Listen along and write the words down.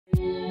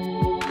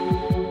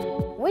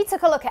We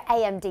took a look at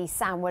AMD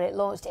SAM when it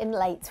launched in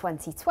late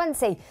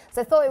 2020,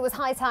 so thought it was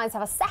high time to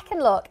have a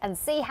second look and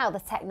see how the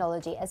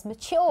technology has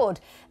matured.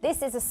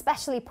 This is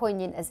especially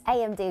poignant as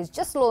AMD has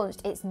just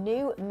launched its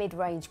new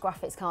mid-range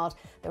graphics card,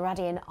 the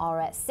Radeon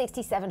RX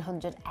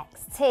 6700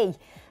 XT.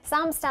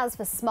 SAM stands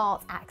for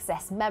Smart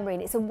Access Memory,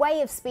 and it's a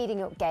way of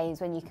speeding up games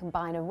when you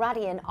combine a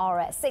Radeon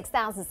RX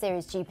 6000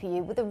 series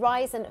GPU with a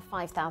Ryzen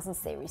 5000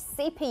 series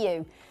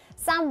CPU.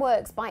 SAM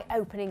works by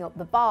opening up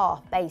the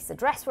bar, base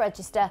address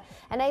register,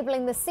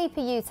 enabling the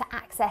CPU to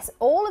access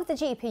all of the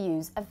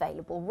GPU's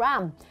available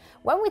RAM.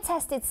 When we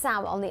tested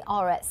SAM on the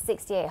RX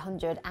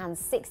 6800 and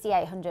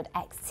 6800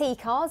 XT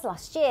cards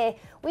last year,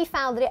 we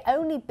found that it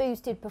only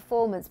boosted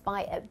performance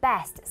by at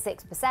best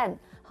 6%.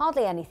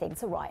 Hardly anything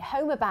to write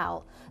home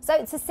about.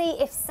 So to see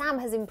if SAM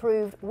has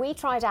improved, we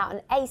tried out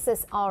an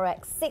Asus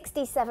RX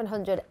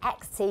 6700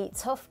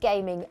 XT Tough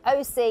Gaming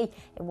OC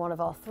in one of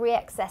our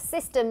 3XS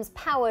systems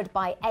powered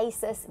by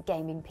Asus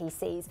gaming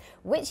PCs,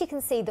 which you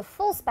can see the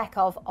full spec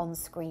of on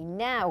screen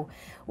now.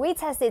 We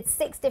tested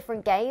 6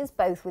 different games,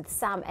 both with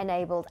SAM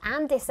enabled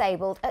and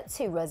disabled at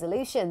 2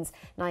 resolutions,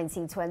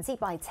 1920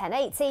 by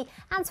 1080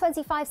 and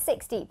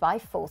 2560 by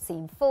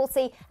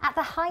 1440 at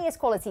the highest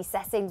quality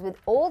settings with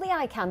all the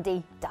eye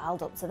candy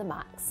dialed up to the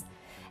max.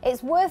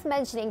 It's worth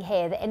mentioning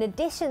here that in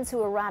addition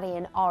to a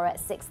Radeon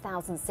RX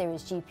 6000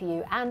 series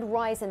GPU and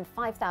Ryzen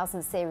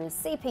 5000 series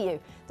CPU,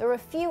 there are a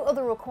few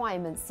other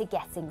requirements to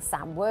getting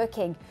SAM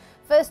working.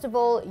 First of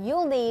all,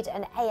 you'll need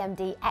an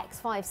AMD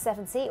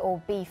X570 or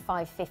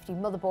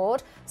B550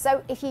 motherboard.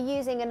 So if you're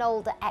using an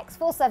older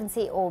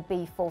X470 or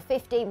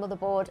B450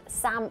 motherboard,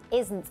 SAM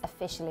isn't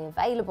officially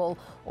available,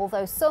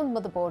 although some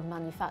motherboard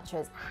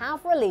manufacturers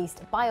have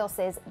released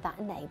BIOSes that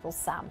enable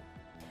SAM.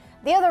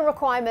 The other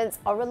requirements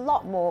are a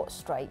lot more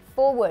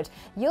straightforward.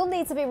 You'll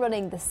need to be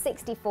running the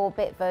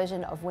 64-bit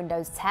version of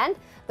Windows 10,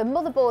 the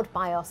motherboard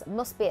BIOS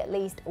must be at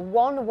least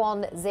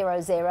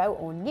 1100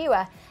 or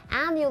newer,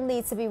 and you'll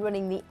need to be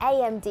running the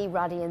AMD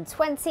Radeon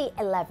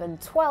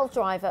 2011-12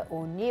 driver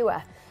or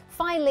newer.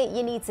 Finally,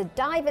 you need to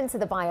dive into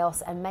the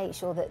BIOS and make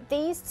sure that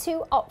these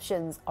 2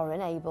 options are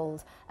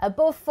enabled: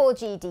 above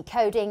 4G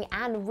decoding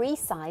and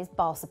resized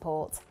bar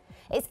support.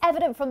 It's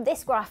evident from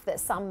this graph that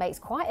SAM makes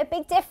quite a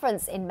big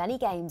difference in many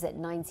games at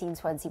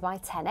 1920 by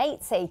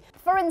 1080.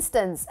 For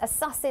instance,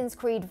 Assassin's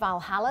Creed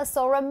Valhalla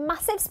saw a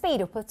massive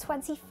speed up of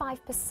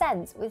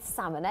 25% with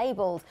SAM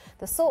enabled,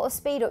 the sort of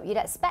speed up you'd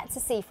expect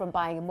to see from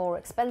buying a more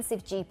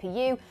expensive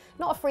GPU,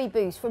 not a free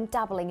boost from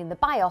dabbling in the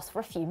BIOS for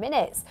a few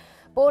minutes.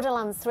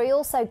 Borderlands 3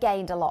 also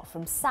gained a lot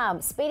from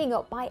SAM, speeding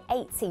up by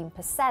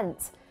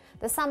 18%.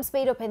 The SAM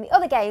speed up in the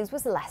other games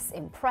was less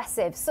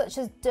impressive, such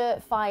as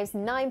Dirt 5's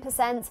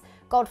 9%,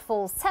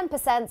 Godfall's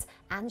 10%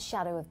 and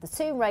Shadow of the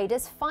Tomb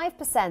Raider's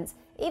 5%.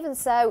 Even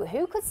so,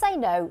 who could say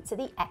no to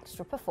the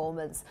extra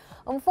performance?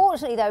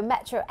 Unfortunately though,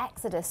 Metro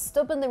Exodus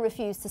stubbornly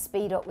refused to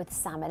speed up with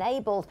SAM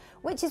enabled,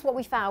 which is what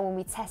we found when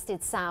we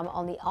tested SAM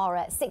on the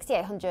RX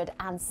 6800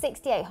 and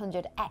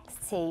 6800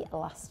 XT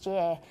last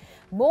year.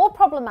 More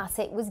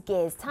problematic was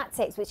Gears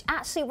Tactics, which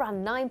actually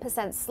ran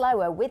 9%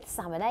 slower with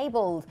SAM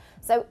enabled.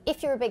 So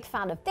if you're a big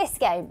fan of this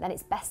game, then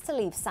it's best to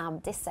leave SAM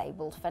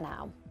disabled for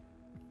now.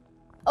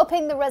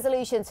 Upping the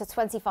resolution to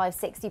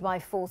 2560 by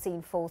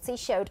 1440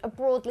 showed a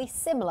broadly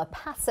similar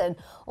pattern,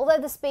 although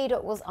the speed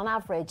up was on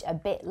average a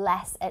bit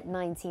less at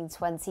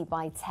 1920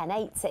 by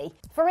 1080.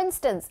 For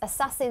instance,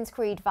 Assassin's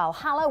Creed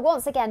Valhalla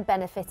once again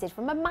benefited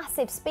from a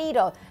massive speed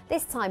up,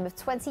 this time of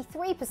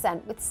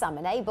 23% with SAM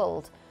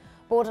enabled.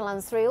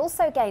 Borderlands 3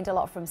 also gained a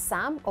lot from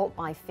SAM, up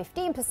by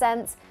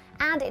 15%,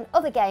 and in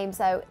other games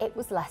though it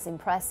was less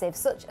impressive,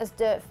 such as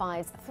Dirt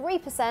 5's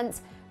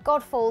 3%,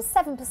 Godfall's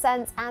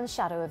 7% and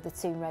Shadow of the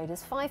Tomb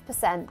Raider's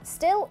 5%.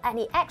 Still,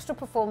 any extra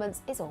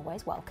performance is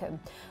always welcome.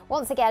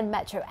 Once again,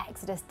 Metro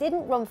Exodus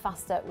didn't run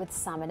faster with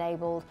SAM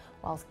enabled,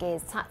 whilst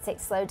Gears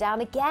Tactics slowed down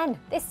again,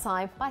 this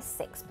time by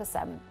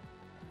 6%.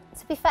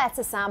 To be fair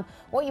to SAM,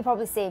 what you're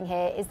probably seeing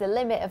here is the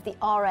limit of the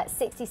RX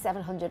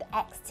 6700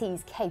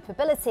 XT's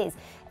capabilities.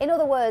 In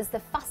other words,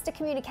 the faster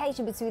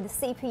communication between the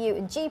CPU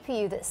and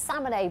GPU that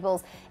SAM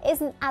enables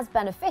isn't as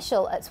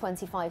beneficial at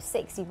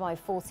 2560 by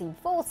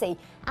 1440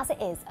 as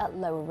it is at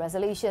lower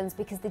resolutions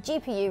because the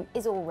GPU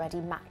is already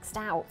maxed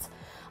out.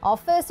 Our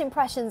first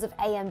impressions of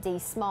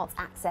AMD's Smart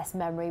Access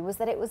Memory was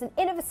that it was an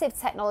innovative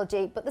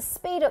technology, but the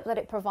speed up that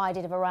it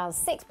provided of around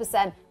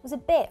 6% was a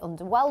bit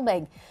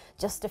underwhelming.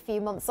 Just a few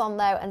months on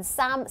though, and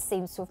SAM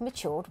seems to have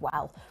matured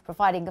well,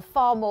 providing a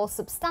far more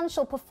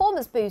substantial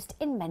performance boost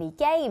in many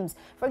games.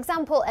 For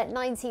example, at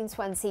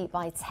 1920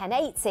 by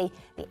 1080,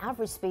 the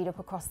average speed up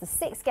across the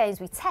 6 games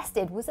we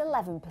tested was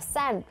 11%.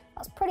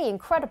 That's pretty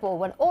incredible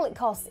when all it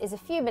costs is a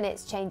few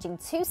minutes changing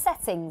 2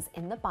 settings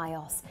in the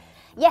BIOS.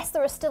 Yes,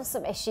 there are still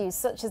some issues,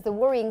 such as the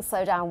worrying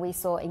slowdown we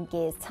saw in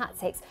Gears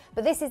Tactics,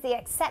 but this is the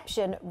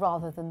exception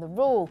rather than the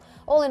rule.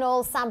 All in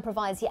all, Sam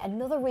provides yet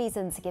another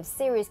reason to give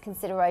serious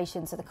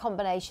consideration to the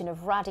combination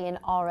of Radeon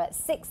RX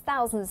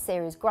 6000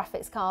 series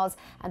graphics cards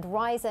and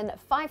Ryzen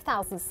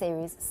 5000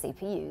 series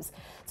CPUs.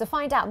 To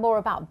find out more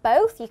about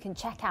both, you can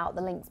check out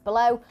the links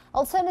below.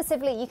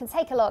 Alternatively, you can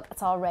take a look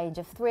at our range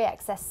of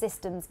 3XS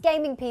systems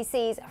gaming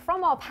PCs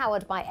from our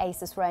Powered by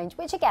Asus range,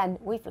 which again,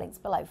 we've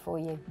linked below for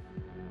you.